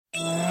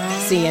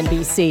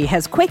CNBC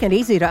has quick and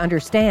easy to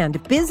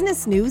understand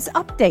business news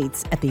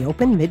updates at the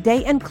open,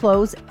 midday, and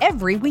close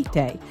every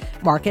weekday.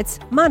 Markets,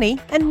 money,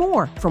 and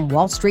more from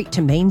Wall Street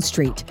to Main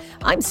Street.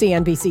 I'm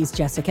CNBC's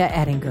Jessica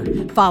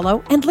Ettinger.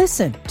 Follow and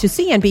listen to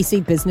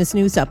CNBC Business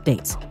News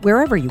Updates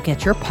wherever you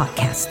get your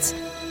podcasts.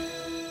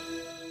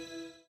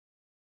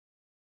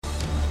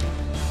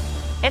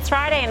 It's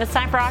Friday, and it's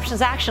time for Options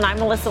Action. I'm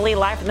Melissa Lee,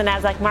 live from the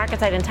Nasdaq market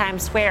site in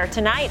Times Square.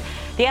 Tonight,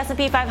 the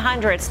S&P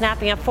 500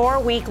 snapping a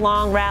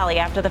 4-week-long rally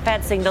after the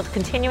Fed signaled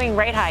continuing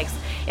rate hikes.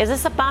 Is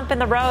this a bump in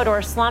the road or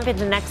a slump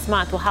into next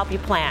month? We'll help you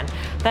plan.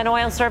 Then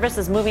oil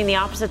services moving the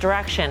opposite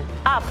direction,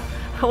 up.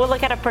 We'll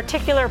look at a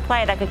particular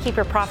play that could keep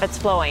your profits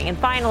flowing. And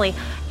finally,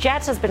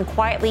 Jets has been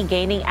quietly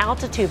gaining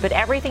altitude, but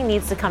everything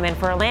needs to come in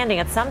for a landing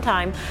at some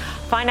time.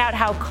 Find out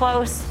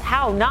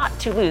how not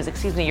to lose,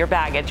 your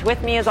baggage.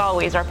 With me, as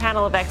always, our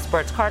panel of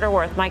experts, Carter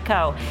Worth, Mike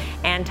Khouw,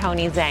 and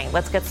Tony Zhang.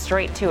 Let's get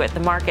straight to it. The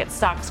market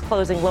stocks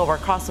closing lower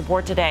across the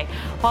board today.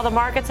 While the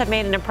markets have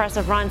made an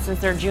impressive run since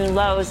their June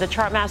lows, the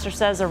chartmaster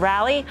says a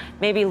rally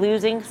may be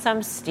losing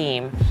some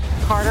steam.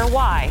 Carter,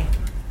 why?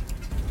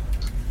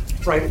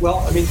 Right. Well,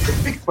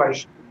 the big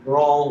question we're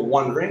all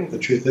wondering, the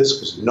truth is,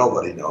 because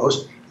nobody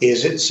knows,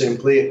 is it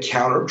simply a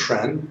counter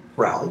trend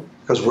rally?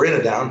 Because we're in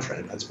a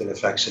downtrend that's been in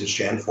effect since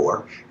Jan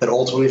 4 that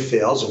ultimately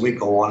fails and we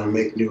go on and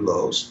make new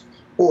lows?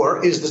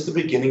 Or is this the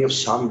beginning of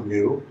some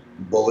new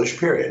bullish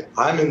period?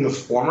 I'm in the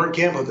former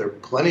camp, but there are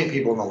plenty of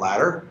people in the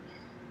latter.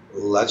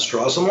 Let's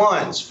draw some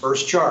lines.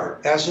 First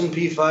chart,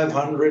 S&P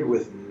 500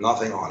 with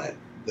nothing on it.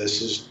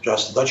 This is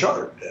just the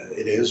chart.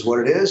 It is what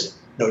it is.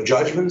 No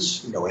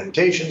judgments, no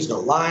annotations, no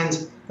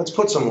lines. Let's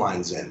put some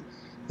lines in.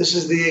 This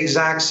is the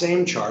exact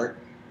same chart,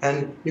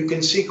 and you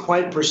can see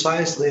quite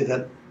precisely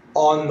that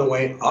on the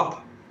way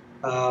up,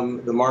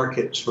 the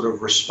market sort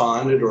of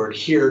responded or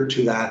adhered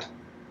to that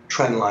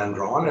trend line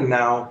drawn, and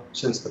now,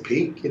 since the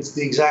peak, it's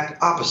the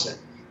exact opposite.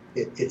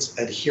 It's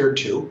adhered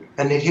to,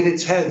 and it hit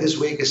its head this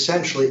week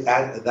essentially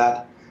at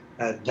that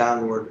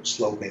downward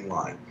sloping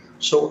line.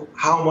 So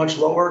how much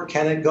lower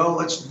can it go?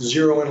 Let's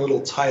zero in a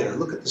little tighter.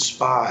 Look at the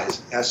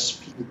SPYs,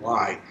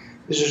 SPY.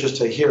 This is just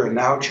a here and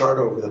now chart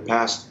over the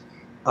past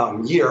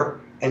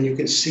year, and you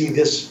can see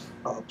this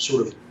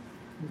sort of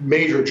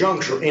major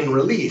juncture in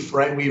relief,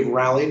 right? We've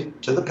rallied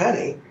to the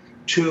penny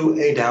to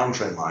a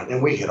downtrend line,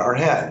 and we hit our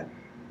head.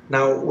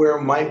 Now,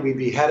 where might we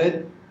be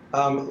headed?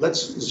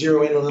 Let's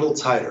zero in a little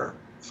tighter.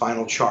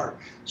 Final chart.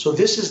 So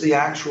this is the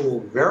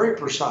actual very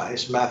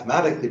precise,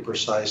 mathematically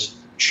precise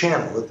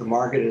channel that the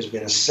market has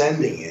been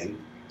ascending in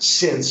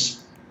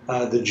since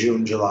the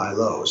June-July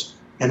lows.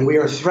 And we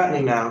are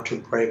threatening now to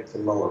break the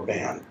lower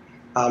band.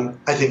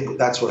 I think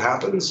that's what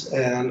happens,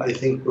 and I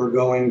think we're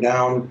going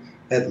down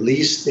at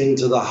least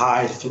into the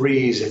high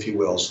threes, if you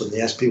will. So in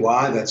the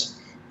SPY,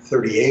 that's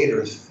 38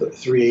 or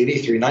 380,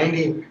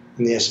 390,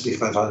 and the S&P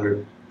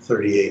 500,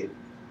 38,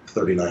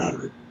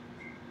 3900.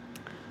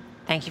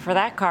 Thank you for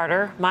that,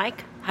 Carter.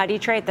 Mike, how do you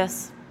trade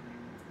this?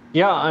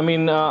 Yeah,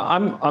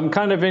 I'm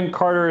kind of in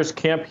Carter's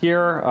camp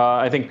here.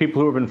 I think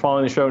people who have been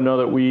following the show know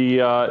that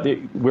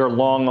we're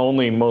long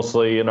only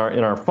mostly in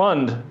our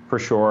fund for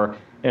sure,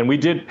 and we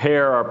did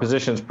pair our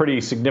positions pretty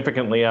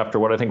significantly after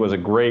what I think was a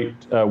great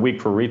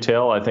week for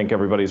retail. I think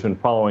everybody's been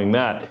following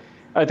that.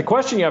 The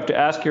question you have to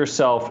ask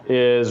yourself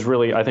is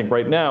really, I think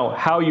right now,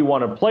 how you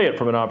want to play it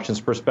from an options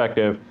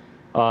perspective.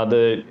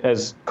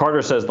 As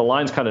Carter says, the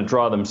lines kind of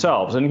draw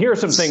themselves, and here are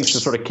some things to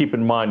sort of keep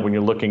in mind when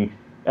you're looking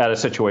at a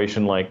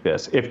situation like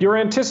this. If you're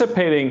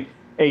anticipating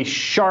a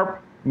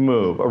sharp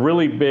move, a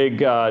really big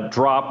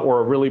drop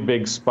or a really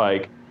big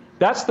spike,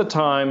 that's the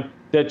time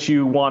that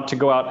you want to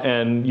go out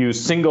and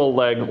use single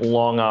leg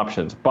long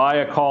options. Buy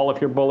a call if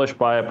you're bullish,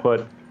 buy a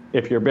put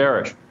if you're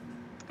bearish.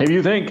 If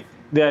you think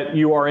that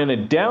you are in a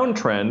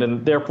downtrend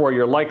and therefore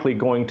you're likely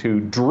going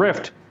to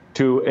drift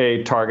to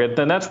a target,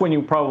 then that's when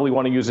you probably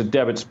want to use a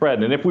debit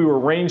spread. And if we were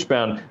range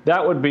bound,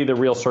 that would be the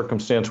real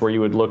circumstance where you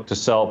would look to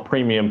sell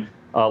premium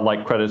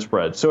like credit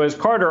spreads. So as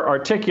Carter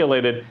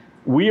articulated,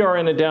 we are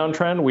in a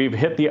downtrend. We've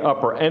hit the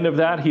upper end of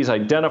that. He's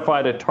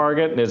identified a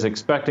target and is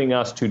expecting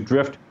us to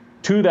drift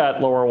to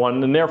that lower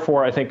one. And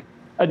therefore, I think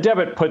a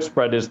debit put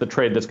spread is the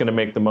trade that's going to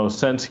make the most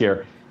sense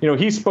here.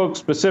 He spoke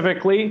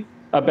specifically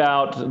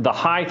about the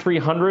high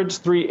 300s,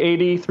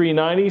 380,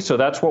 390. So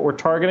that's what we're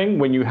targeting.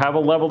 When you have a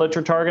level that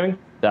you're targeting,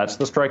 that's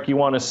the strike you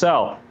want to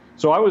sell.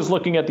 So I was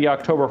looking at the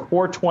October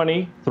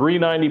 420,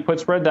 390 put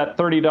spread, that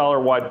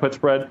 $30 wide put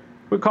spread.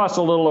 It would cost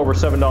a little over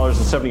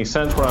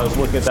 $7.70 when I was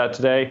looking at that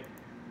today.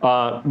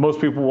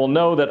 Most people will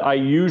know that I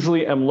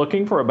usually am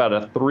looking for about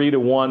a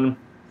 3-to-1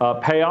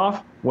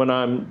 payoff when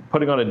I'm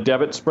putting on a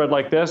debit spread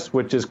like this,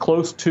 which is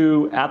close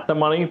to at the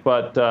money,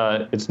 but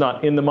it's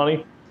not in the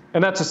money.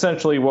 And that's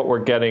essentially what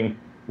we're getting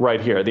right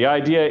here. The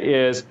idea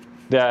is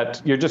that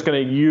you're just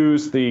going to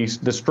use the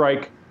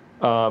strike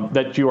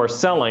that you are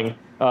selling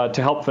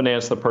to help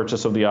finance the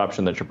purchase of the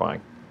option that you're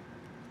buying.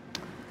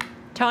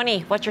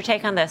 Tony, what's your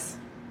take on this?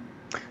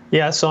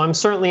 Yeah, so I'm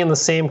certainly in the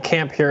same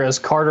camp here as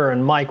Carter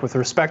and Mike with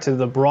respect to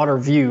the broader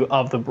view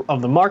of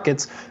the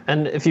markets.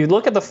 And if you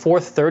look at the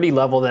 430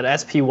 level that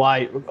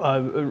SPY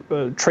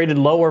traded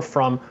lower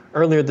from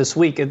earlier this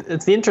week,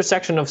 it's the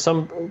intersection of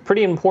some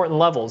pretty important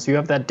levels. You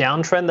have that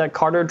downtrend that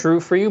Carter drew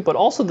for you, but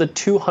also the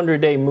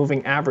 200-day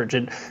moving average.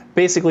 It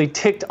basically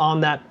ticked on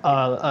that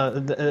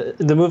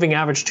the moving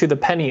average to the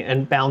penny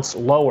and bounced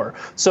lower.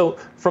 So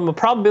from a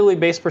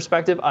probability-based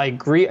perspective, I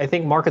agree. I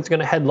think market's going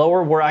to head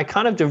lower. Where I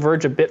kind of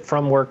diverge a bit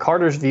from where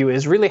Carter's view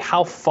is really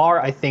how far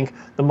I think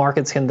the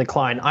markets can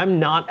decline. I'm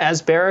not as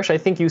bearish. I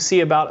think you see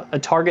about a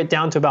target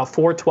down to about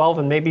 412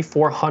 and maybe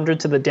 400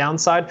 to the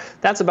downside.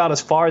 That's about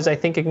as far as I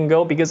think it can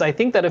go, because I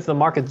think that if the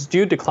markets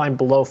do decline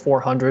below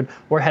 400,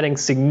 we're heading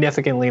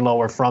significantly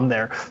lower from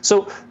there.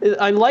 So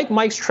I like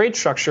Mike's trade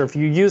structure. If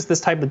you use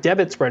this type of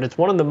debit spread, it's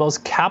one of the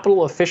most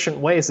capital efficient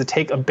ways to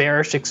take a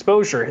bearish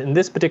exposure. In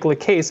this particular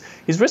case,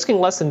 he's risking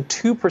less than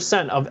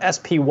 2% of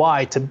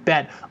SPY to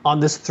bet on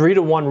this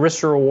 3-to-1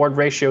 risk to reward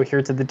ratio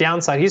here to the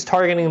downside. He's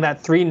targeting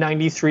that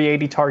 390,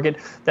 380 target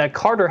that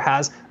Carter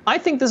has. I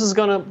think this is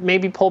going to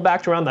maybe pull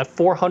back to around that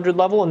 400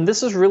 level, and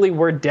this is really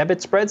where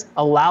debit spreads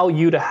allow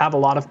you to have a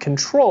lot of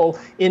control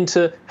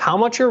into how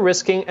much you're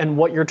risking and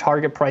what your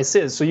target price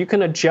is. So you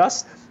can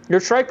adjust your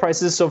strike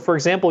prices. So for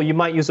example, you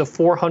might use a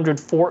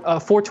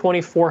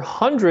 420,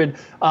 400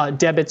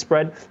 debit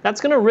spread. That's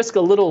going to risk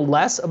a little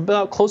less,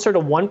 about closer to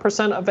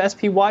 1% of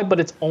SPY, but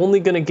it's only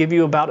going to give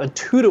you about a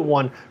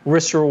 2-to-1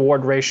 risk to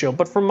reward ratio.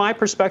 But from my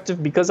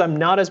perspective, because I'm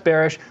not as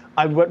bearish,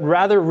 I would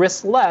rather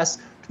risk less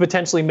to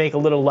potentially make a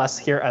little less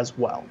here as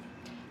well.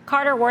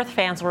 Carter Worth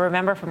fans will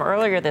remember from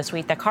earlier this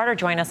week that Carter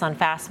joined us on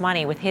Fast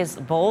Money with his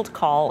bold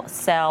call,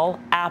 sell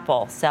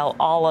Apple, sell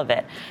all of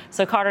it.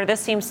 So Carter, this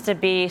seems to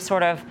be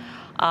sort of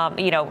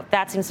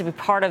that seems to be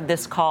part of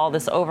this call,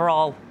 this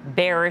overall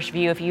bearish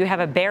view. If you have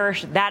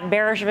that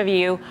bearish of a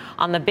view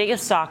on the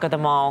biggest stock of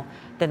them all,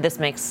 then this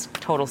makes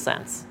total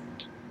sense.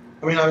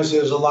 I mean, obviously,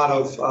 there's a lot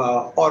of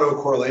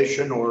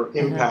autocorrelation or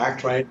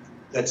impact, right?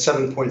 That's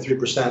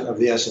 7.3% of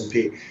the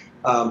S&P.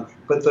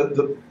 But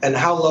and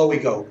how low we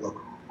go,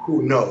 look,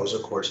 who knows,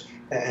 of course.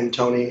 And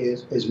Tony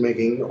is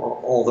making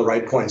all the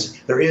right points.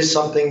 There is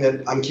something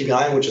that I'm keeping an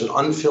eye on, which is an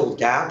unfilled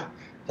gap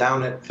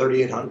down at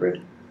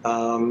 3,800.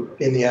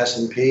 In the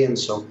S&P, and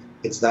so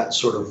it's that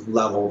sort of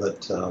level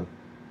that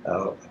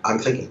I'm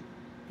thinking.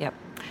 Yep.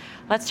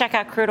 Let's check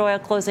out crude oil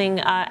closing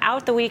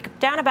out the week,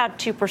 down about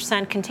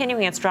 2%,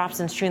 continuing its drop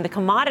since June. The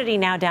commodity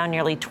now down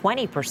nearly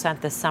 20%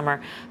 this summer.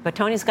 But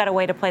Tony's got a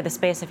way to play the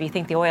space if you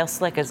think the oil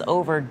slick is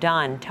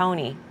overdone.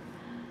 Tony.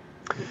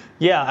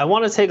 Yeah, I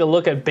want to take a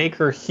look at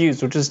Baker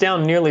Hughes, which is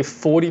down nearly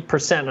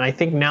 40%, and I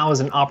think now is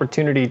an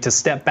opportunity to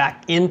step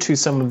back into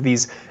some of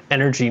these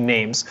energy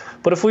names.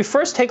 But if we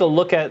first take a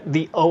look at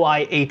the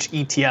OIH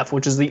ETF,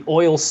 which is the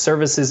oil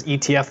services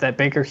ETF that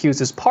Baker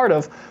Hughes is part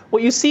of,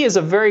 what you see is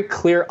a very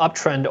clear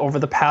uptrend over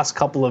the past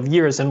couple of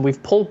years, and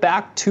we've pulled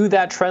back to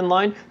that trend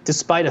line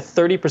despite a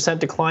 30%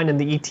 decline in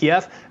the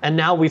ETF, and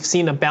now we've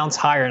seen a bounce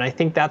higher, and I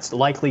think that's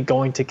likely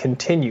going to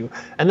continue.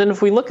 And then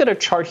if we look at a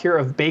chart here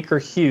of Baker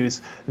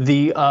Hughes,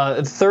 the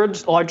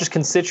third largest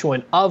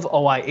constituent of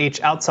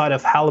OIH outside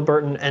of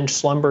Halliburton and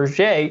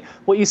Schlumberger,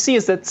 what you see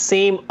is that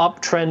same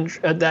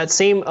uptrend, that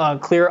same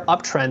clear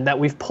uptrend that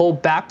we've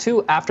pulled back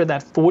to after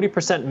that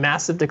 40%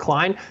 massive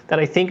decline that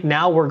I think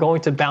now we're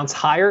going to bounce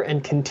higher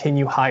and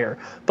continue higher.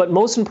 But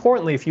most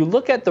importantly, if you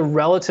look at the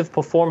relative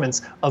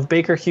performance of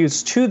Baker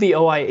Hughes to the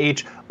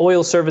OIH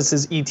Oil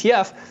Services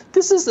ETF,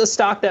 this is a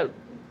stock that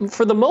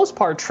for the most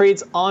part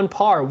trades on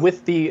par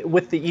with the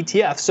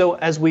ETF. So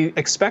as we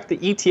expect the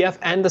ETF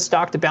and the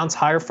stock to bounce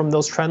higher from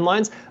those trend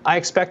lines, I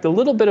expect a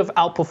little bit of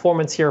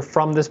outperformance here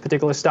from this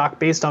particular stock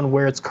based on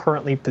where it's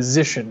currently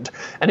positioned.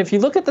 And if you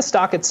look at the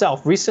stock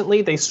itself,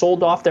 recently they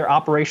sold off their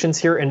operations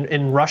here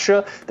in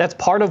Russia. That's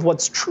part of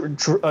what's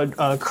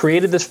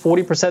created this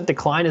 40%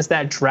 decline, is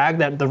that drag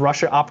that the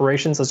Russia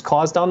operations has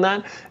caused on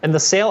that. And the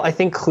sale, I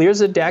think, clears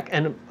the deck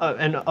and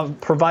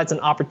provides an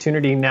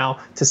opportunity now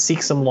to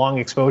seek some long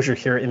exposure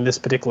here in this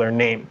particular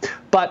name.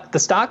 But the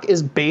stock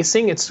is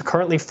basing, it's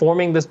currently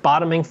forming this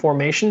bottoming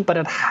formation, but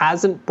it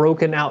hasn't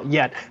broken out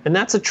yet. And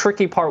that's a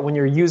tricky part when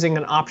you're using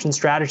an option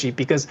strategy,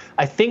 because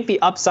I think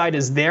the upside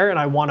is there and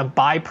I want to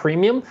buy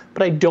premium,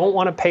 but I don't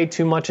want to pay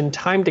too much in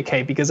time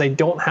decay because I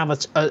don't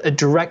have a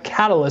direct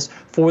catalyst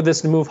for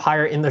this to move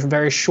higher in the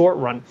very short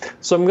run.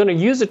 So I'm going to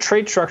use a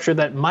trade structure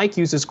that Mike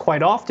uses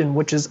quite often,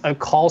 which is a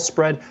call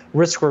spread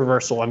risk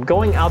reversal. I'm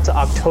going out to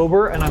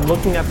October and I'm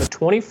looking at the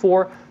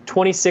 24,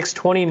 26,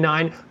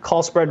 29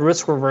 call spread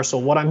risk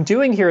reversal. What I'm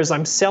doing here is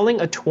I'm selling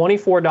a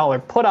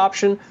 $24 put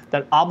option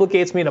that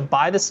obligates me to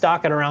buy the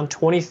stock at around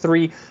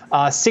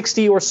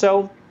 $23.60 or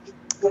so,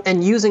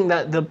 and using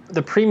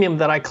the premium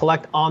that I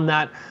collect on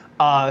that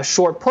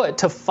short put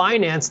to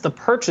finance the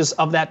purchase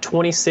of that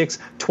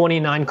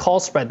 26-29 call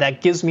spread.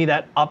 That gives me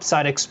that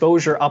upside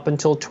exposure up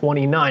until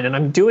 29, and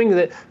I'm doing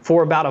it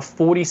for about a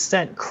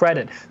 40-cent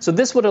credit. So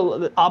this would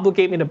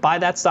obligate me to buy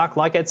that stock,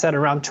 like I said,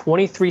 around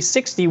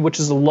 23.60, which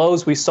is the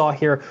lows we saw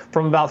here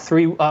from about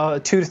 2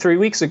 to 3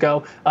 weeks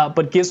ago,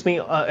 but gives me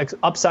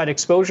upside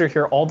exposure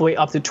here all the way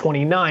up to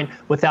 29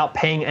 without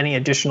paying any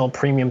additional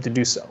premium to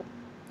do so.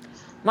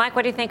 Mike,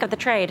 what do you think of the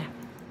trade?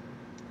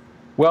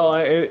 Well,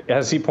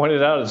 as he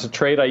pointed out, it's a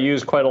trade I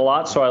use quite a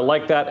lot, so I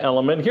like that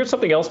element. Here's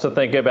something else to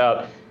think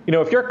about.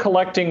 If you're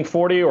collecting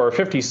 40 or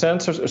 50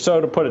 cents or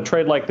so to put a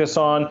trade like this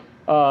on,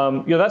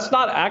 that's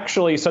not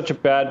actually such a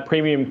bad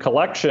premium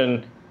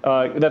collection.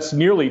 That's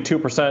nearly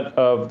 2%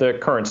 of the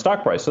current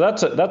stock price. So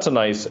that's a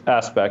nice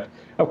aspect.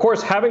 Of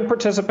course, having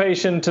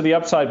participation to the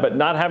upside, but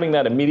not having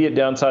that immediate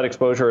downside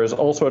exposure is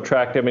also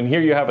attractive. And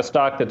here you have a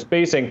stock that's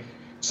basing.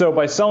 So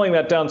by selling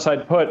that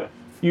downside put,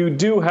 you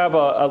do have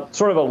a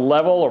sort of a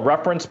level, a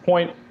reference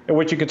point in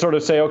which you can sort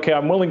of say, okay,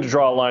 I'm willing to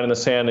draw a line in the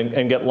sand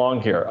and get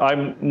long here.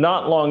 I'm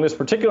not long this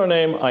particular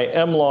name. I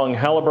am long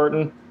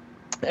Halliburton.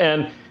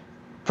 And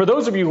for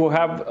those of you who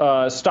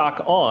have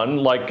stock on,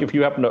 like if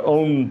you happen to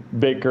own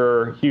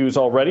Baker Hughes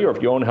already, or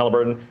if you own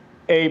Halliburton,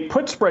 a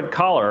put spread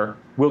collar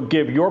will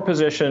give your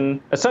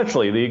position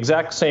essentially the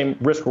exact same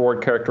risk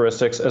reward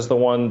characteristics as the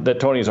one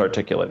that Tony's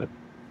articulated.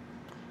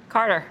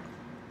 Carter.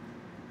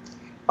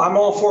 I'm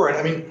all for it.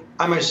 I mean,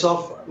 I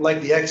myself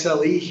like the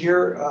XLE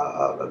here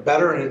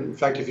better. And in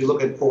fact, if you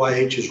look at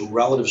OIH's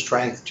relative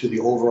strength to the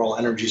overall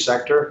energy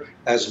sector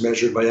as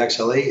measured by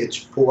XLE, it's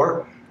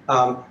poor.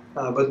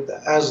 But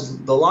as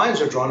the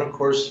lines are drawn, of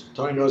course,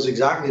 Tony knows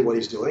exactly what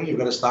he's doing. You've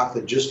got a stock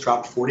that just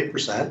dropped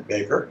 40%,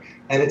 Baker,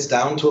 and it's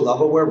down to a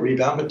level where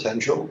rebound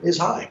potential is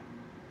high.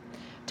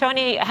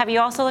 Tony, have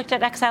you also looked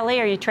at XLE?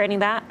 Are you trading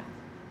that?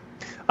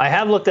 I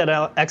have looked at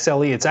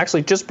XLE. It's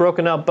actually just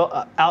broken out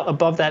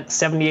above that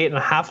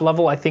 78.5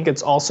 level. I think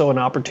it's also an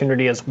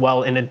opportunity as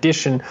well, in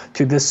addition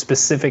to this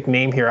specific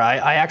name here.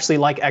 I actually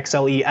like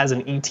XLE as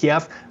an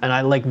ETF, and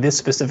I like this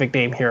specific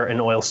name here in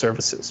oil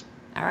services.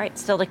 All right,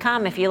 still to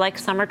come. If you like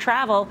summer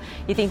travel,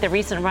 you think the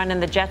recent run in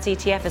the JETS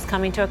ETF is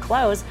coming to a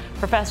close,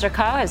 Professor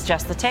Koh has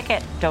just the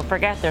ticket. Don't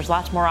forget, there's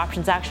lots more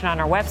options action on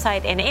our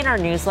website and in our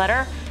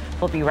newsletter.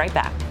 We'll be right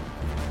back.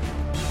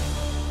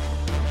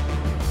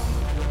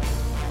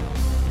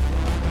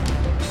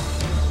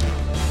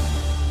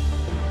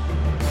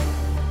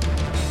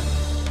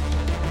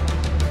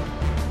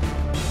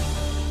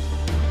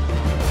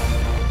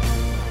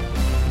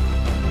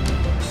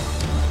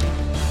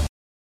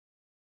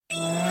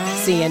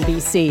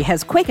 CNBC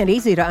has quick and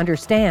easy to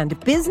understand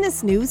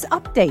business news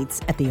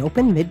updates at the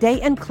open, midday,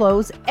 and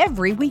close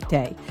every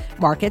weekday.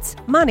 Markets,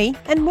 money,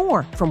 and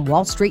more from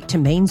Wall Street to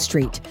Main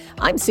Street.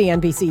 I'm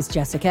CNBC's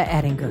Jessica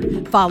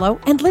Ettinger. Follow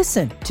and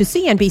listen to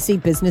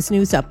CNBC Business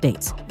News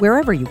Updates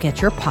wherever you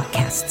get your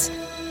podcasts.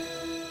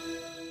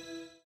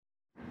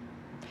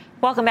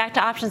 Welcome back to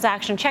Options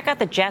Action. Check out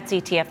the JETS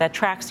ETF that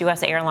tracks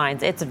U.S.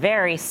 airlines. It's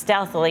very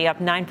stealthily up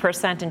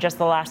 9% in just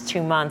the last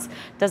 2 months.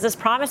 Does this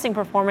promising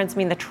performance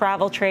mean the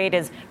travel trade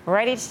is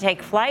ready to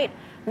take flight?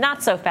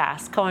 Not so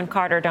fast. Cohen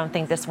Carter don't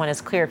think this one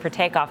is cleared for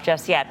takeoff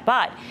just yet.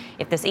 But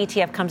if this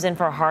ETF comes in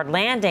for a hard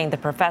landing, the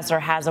professor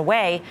has a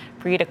way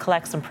for you to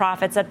collect some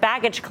profits at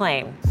baggage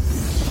claim.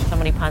 So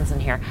many puns in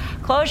here.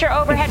 Close your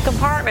overhead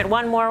compartment.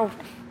 One more.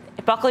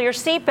 Buckle your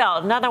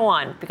seatbelt. Another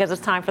one, because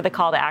it's time for the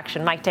call to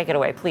action. Mike, take it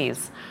away,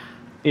 please.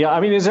 Yeah,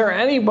 I mean, is there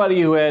anybody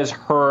who has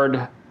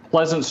heard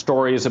pleasant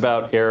stories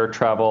about air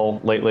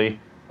travel lately?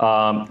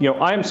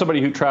 I am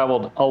somebody who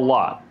traveled a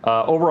lot,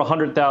 over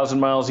 100,000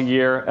 miles a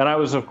year. And I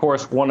was, of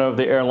course, one of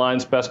the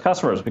airline's best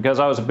customers because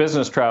I was a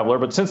business traveler.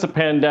 But since the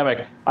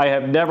pandemic, I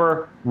have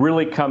never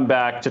really come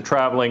back to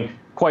traveling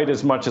quite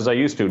as much as I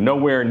used to,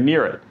 nowhere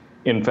near it,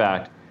 in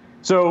fact.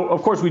 So,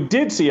 of course, we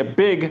did see a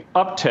big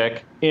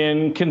uptick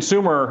in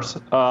consumer,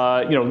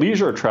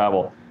 leisure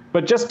travel.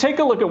 But just take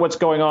a look at what's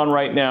going on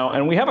right now,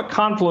 and we have a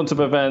confluence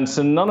of events,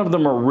 and none of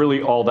them are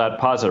really all that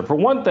positive. For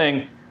one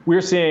thing,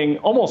 we're seeing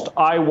almost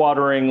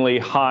eye-wateringly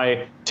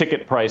high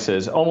ticket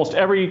prices. Almost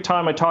every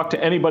time I talk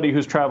to anybody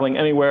who's traveling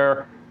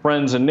anywhere,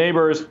 friends and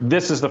neighbors,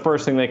 this is the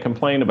first thing they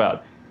complain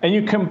about. And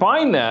you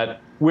combine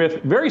that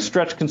with very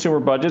stretched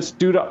consumer budgets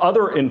due to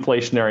other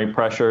inflationary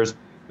pressures.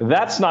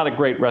 That's not a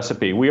great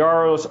recipe. We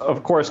are,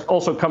 of course,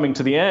 also coming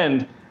to the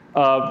end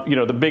of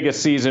the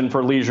biggest season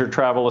for leisure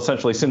travel,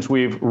 essentially, since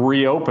we've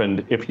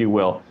reopened, if you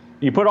will.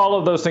 You put all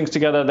of those things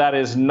together, that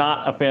is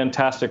not a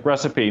fantastic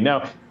recipe.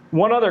 Now,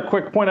 one other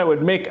quick point I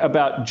would make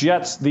about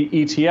JETS, the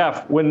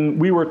ETF, when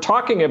we were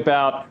talking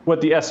about what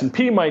the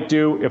S&P might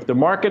do if the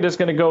market is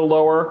going to go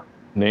lower,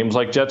 names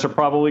like JETS are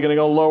probably going to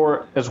go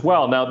lower as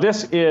well. Now,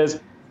 this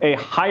is a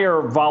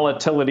higher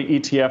volatility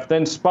ETF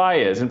than SPY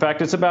is. In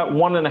fact, it's about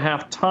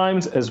 1.5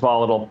 times as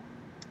volatile.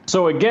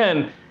 So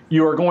again,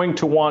 you are going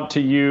to want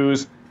to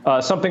use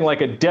something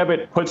like a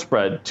debit put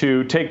spread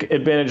to take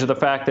advantage of the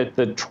fact that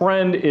the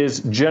trend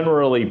is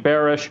generally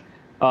bearish,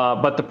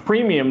 but the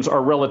premiums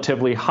are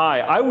relatively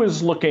high. I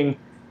was looking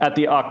at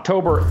the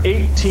October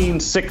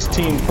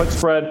 18-16 put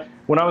spread.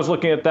 When I was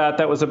looking at that,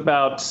 that was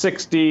about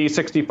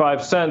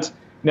 65 cents.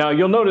 Now,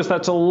 you'll notice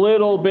that's a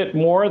little bit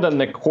more than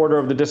the quarter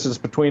of the distance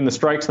between the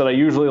strikes that I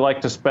usually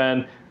like to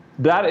spend.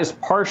 That is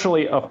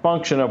partially a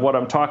function of what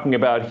I'm talking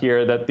about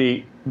here, that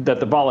the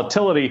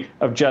volatility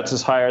of JETS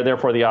is higher,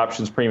 therefore the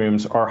options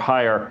premiums are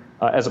higher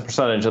as a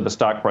percentage of the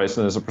stock price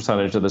and as a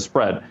percentage of the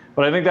spread.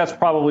 But I think that's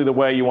probably the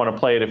way you want to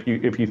play it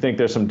if you think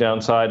there's some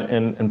downside.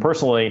 And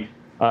personally,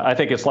 I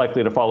think it's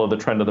likely to follow the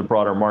trend of the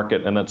broader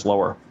market, and that's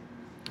lower.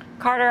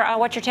 Carter,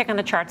 what's your take on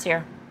the charts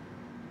here?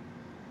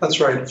 That's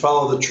right.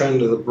 Follow the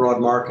trend of the broad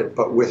market,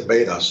 but with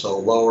beta, so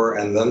lower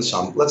and then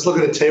some. Let's look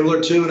at a table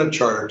or two and a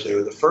chart or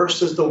two. The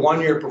first is the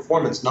one-year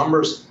performance.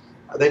 Numbers,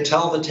 they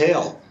tell the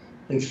tale.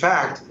 In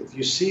fact, if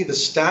you see the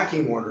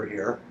stacking order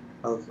here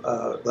of,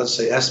 let's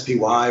say,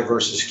 SPY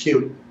versus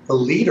Qt, the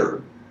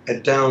leader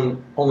at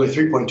down only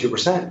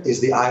 3.2%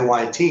 is the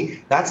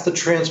IYT. That's the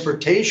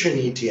transportation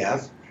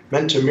ETF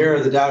meant to mirror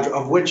the Dow,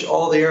 of which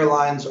all the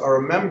airlines are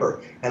a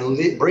member. And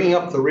bringing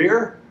up the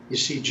rear, you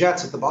see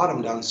JETS at the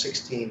bottom down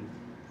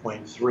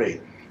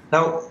 16.3.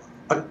 Now,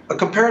 a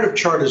comparative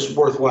chart is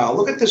worthwhile.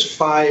 Look at this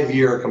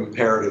 5-year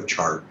comparative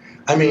chart.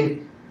 I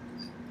mean,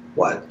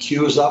 what?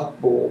 Q's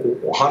up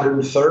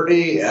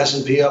 130,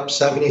 S&P up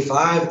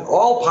 75,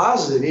 all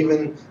positive,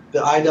 even the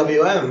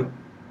IWM.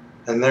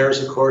 And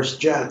there's, of course,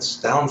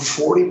 JETS down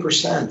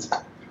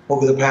 40%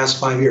 over the past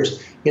 5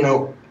 years. You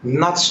know,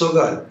 not so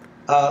good.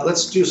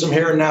 Let's do some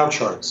here and now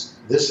charts.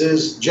 This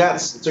is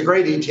JETS. It's a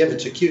great ETF.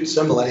 It's a cute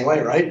symbol anyway,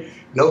 right?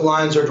 No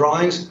lines or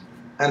drawings.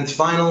 And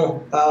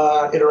final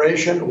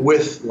iteration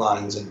with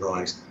lines and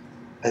drawings.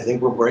 I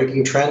think we're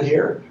breaking trend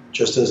here,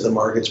 just as the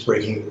market's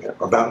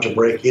about to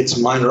break its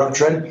minor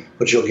uptrend,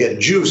 but you'll get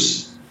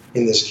juice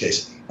in this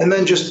case. And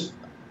then just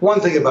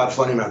one thing about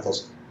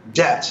fundamentals.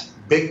 Debt,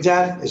 big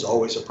debt is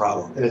always a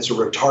problem, and it's a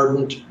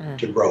retardant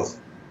to growth.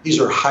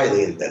 These are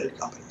highly indebted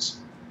companies.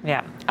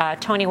 Yeah.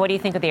 Tony, what do you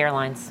think of the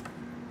airlines?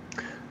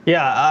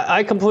 Yeah,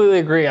 I completely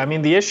agree. I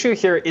mean, the issue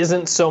here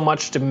isn't so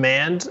much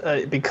demand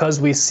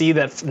because we see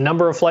that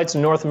number of flights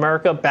in North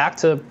America back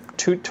to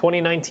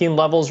 2019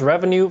 levels,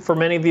 revenue for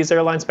many of these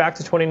airlines back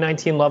to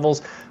 2019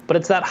 levels, but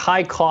it's that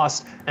high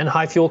cost and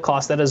high fuel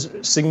cost that has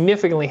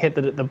significantly hit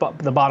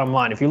the bottom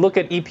line. If you look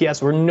at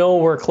EPS, we're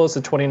nowhere close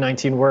to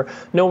 2019. We're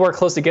nowhere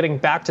close to getting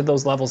back to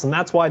those levels, and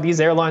that's why these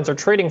airlines are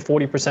trading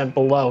 40%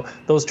 below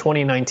those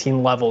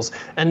 2019 levels.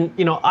 And,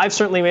 you know, I've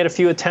certainly made a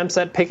few attempts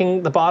at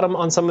picking the bottom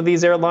on some of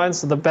these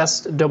airlines. The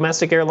best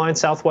domestic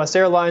airlines, Southwest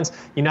Airlines,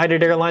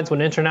 United Airlines,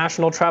 when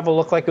international travel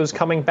looked like it was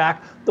coming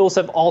back, those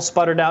have all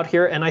sputtered out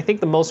here. And I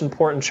think the most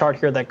important chart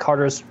here that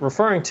Carter's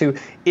referring to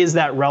is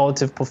that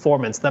relative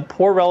performance. That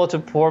poor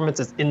relative performance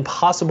is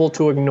impossible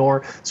to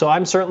ignore. So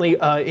I'm certainly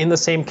in the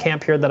same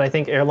camp here that I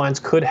think airlines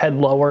could head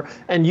lower.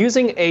 And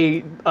using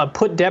a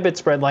put debit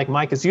spread like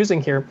Mike is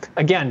using here,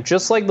 again,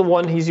 just like the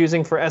one he's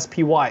using for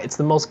SPY, it's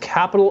the most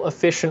capital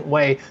efficient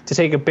way to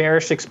take a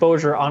bearish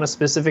exposure on a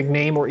specific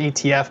name or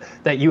ETF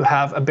that you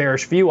have a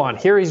bearish view on.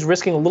 Here he's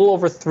risking a little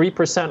over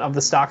 3% of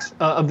the stocks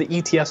of the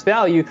ETF's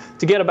value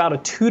to get about a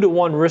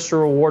 2-to-1 risk to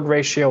reward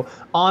ratio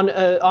on an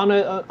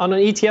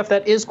ETF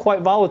that is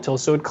quite volatile.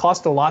 So it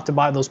costs a lot to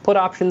buy those put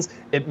options.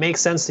 It makes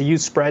sense to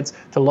use spreads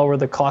to lower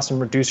the cost and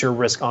reduce your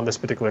risk on this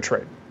particular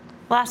trade.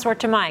 Last word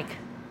to Mike.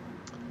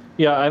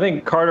 Yeah, I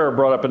think Carter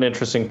brought up an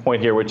interesting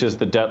point here, which is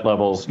the debt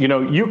levels. You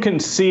know, you can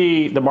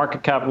see the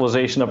market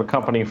capitalization of a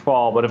company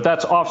fall, but if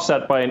that's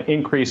offset by an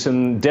increase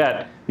in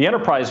debt, the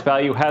enterprise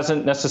value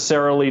hasn't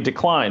necessarily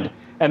declined.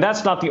 And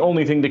that's not the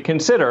only thing to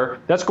consider.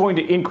 That's going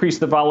to increase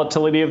the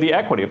volatility of the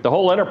equity. If the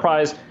whole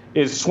enterprise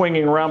is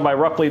swinging around by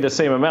roughly the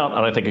same amount,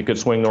 and I think it could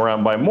swing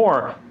around by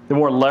more, the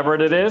more levered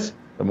it is,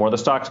 the more the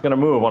stock's going to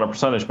move on a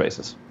percentage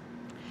basis.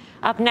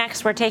 Up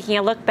next, we're taking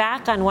a look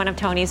back on one of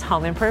Tony's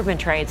home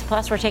improvement trades.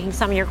 Plus, we're taking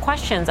some of your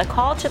questions. A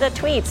call to the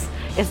tweets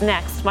is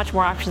next. Much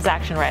more options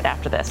action right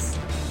after this.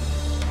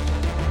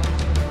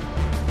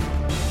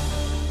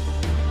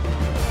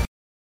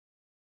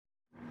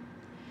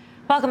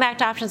 Welcome back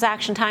to Options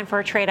Action. Time for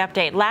a trade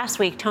update. Last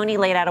week, Tony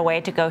laid out a way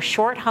to go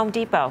short Home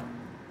Depot.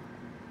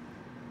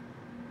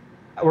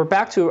 We're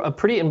back to a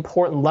pretty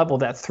important level,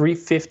 that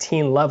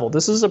 315 level.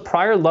 This is a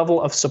prior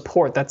level of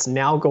support that's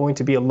now going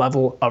to be a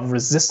level of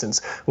resistance.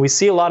 We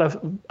see a lot of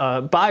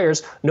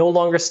buyers no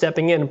longer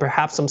stepping in, and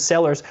perhaps some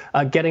sellers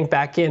getting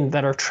back in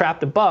that are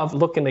trapped above,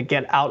 looking to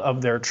get out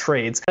of their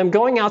trades. I'm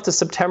going out to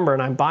September,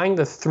 and I'm buying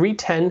the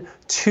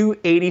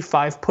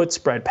 310-285 put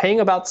spread,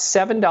 paying about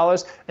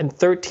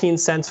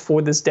 $7.13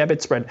 for this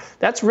debit spread.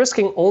 That's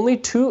risking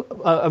only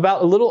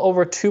about a little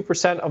over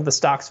 2% of the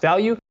stock's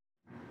value.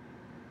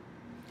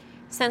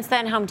 Since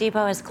then, Home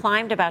Depot has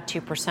climbed about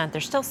 2%.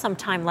 There's still some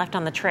time left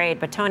on the trade.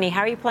 But, Tony,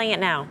 how are you playing it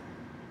now?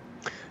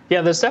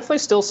 Yeah, there's definitely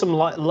still some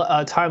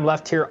time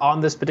left here on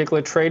this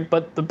particular trade.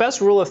 But the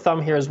best rule of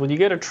thumb here is when you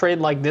get a trade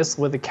like this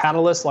with a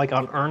catalyst like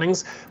on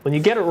earnings, when you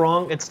get it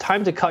wrong, it's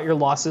time to cut your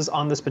losses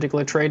on this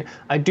particular trade.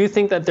 I do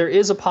think that there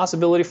is a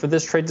possibility for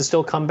this trade to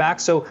still come back.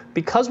 So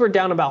because we're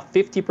down about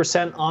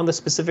 50% on the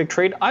specific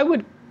trade, I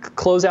would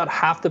close out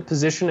half the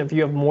position if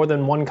you have more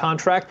than one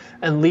contract,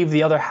 and leave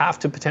the other half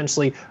to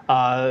potentially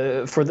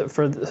for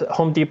the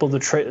Home Depot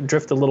to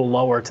drift a little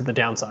lower to the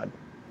downside.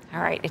 All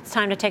right, it's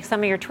time to take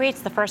some of your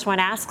tweets. The first one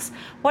asks,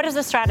 what is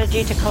the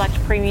strategy to collect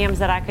premiums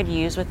that I could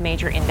use with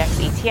major index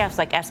ETFs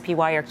like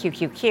SPY or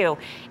QQQ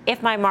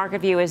if my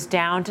market view is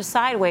down to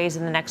sideways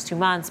in the next 2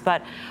 months,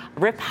 but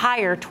rip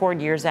higher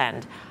toward year's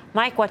end?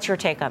 Mike, what's your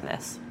take on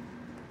this?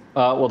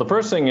 Well, the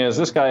first thing is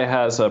this guy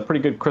has a pretty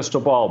good crystal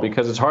ball,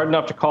 because it's hard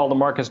enough to call the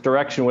market's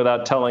direction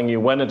without telling you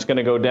when it's going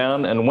to go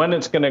down and when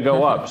it's going to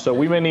go up. So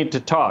we may need to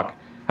talk.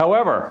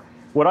 However,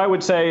 what I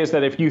would say is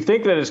that if you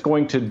think that it's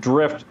going to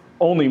drift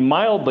only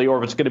mildly, or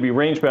if it's going to be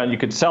range bound, you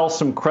could sell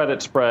some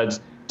credit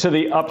spreads to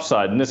the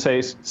upside. In this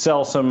case,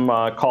 sell some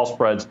call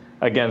spreads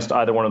against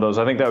either one of those.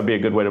 I think that would be a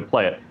good way to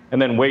play it.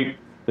 And then wait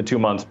the 2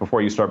 months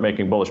before you start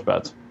making bullish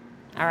bets.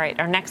 All right.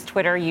 Our next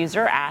Twitter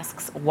user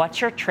asks,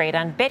 what's your trade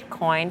on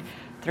Bitcoin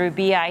through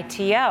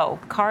BITO?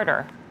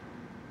 Carter.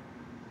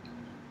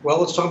 Well,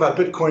 let's talk about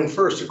Bitcoin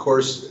first. Of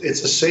course,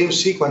 it's the same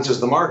sequence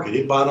as the market.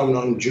 It bottomed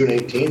on June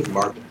 18th,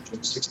 market June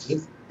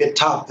 16th. It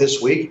topped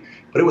this week,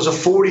 but it was a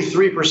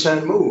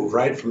 43% move,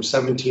 right, from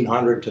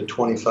 1,700 to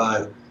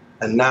 25,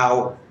 and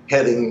now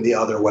heading the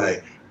other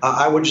way.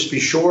 I would just be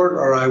short,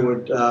 or I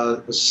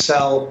would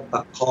sell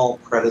a call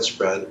credit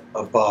spread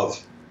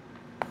above.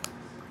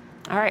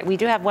 All right, we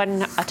do have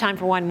time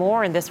for one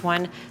more, and this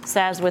one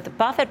says, with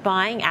Buffett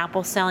buying,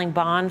 Apple selling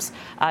bonds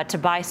to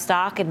buy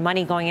stock, and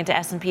money going into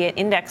S&P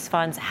index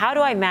funds, how do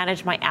I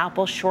manage my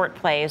Apple short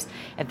plays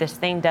if this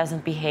thing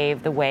doesn't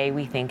behave the way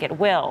we think it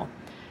will?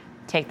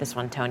 Take this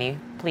one, Tony,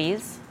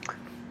 please.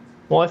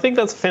 Well, I think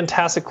that's a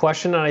fantastic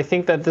question, and I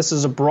think that this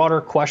is a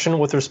broader question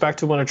with respect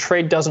to when a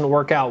trade doesn't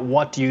work out,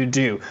 what do you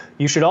do?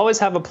 You should always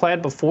have a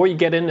plan before you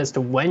get in as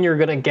to when you're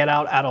going to get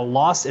out at a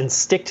loss, and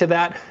stick to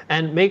that,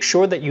 and make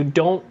sure that you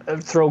don't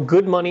throw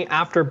good money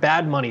after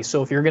bad money.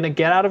 So if you're going to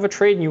get out of a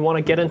trade and you want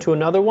to get into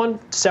another one,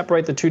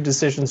 separate the two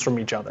decisions from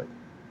each other.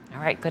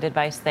 All right, good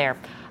advice there.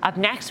 Up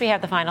next, we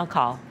have the final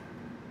call.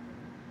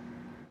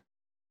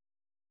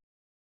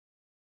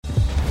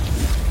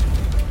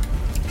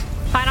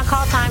 Final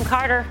call time,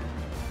 Carter.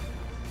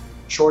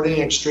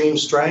 Shorting extreme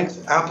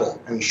strength,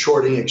 Apple, and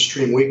shorting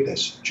extreme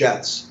weakness,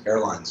 Jets,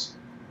 airlines.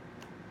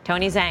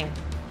 Tony Zhang.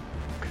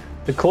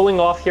 The cooling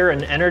off here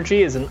in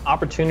energy is an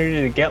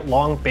opportunity to get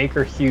long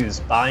Baker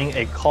Hughes, buying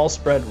a call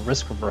spread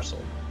risk reversal.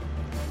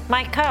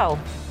 Mike Coe.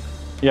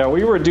 Yeah,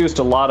 we reduced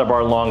a lot of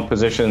our long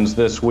positions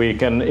this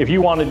week, and if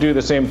you want to do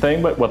the same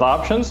thing but with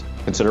options,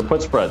 consider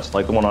put spreads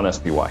like the one on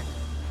SPY.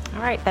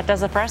 All right, that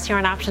does it for us here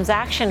on Options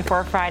Action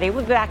for Friday.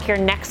 We'll be back here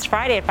next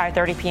Friday at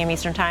 5:30 p.m.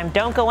 Eastern Time.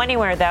 Don't go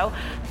anywhere, though.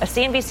 A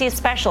CNBC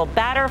special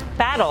battle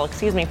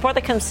for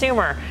the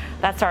consumer.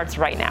 That starts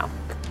right now.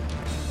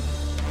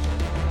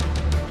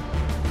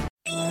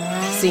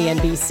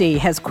 CNBC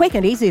has quick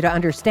and easy to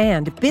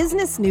understand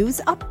business news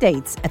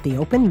updates at the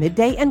open,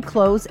 midday, and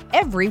close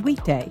every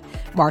weekday.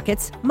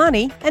 Markets,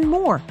 money, and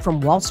more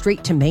from Wall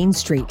Street to Main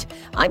Street.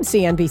 I'm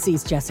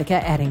CNBC's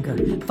Jessica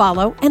Ettinger.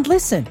 Follow and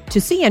listen to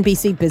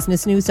CNBC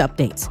Business News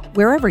Updates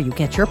wherever you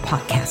get your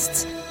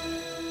podcasts.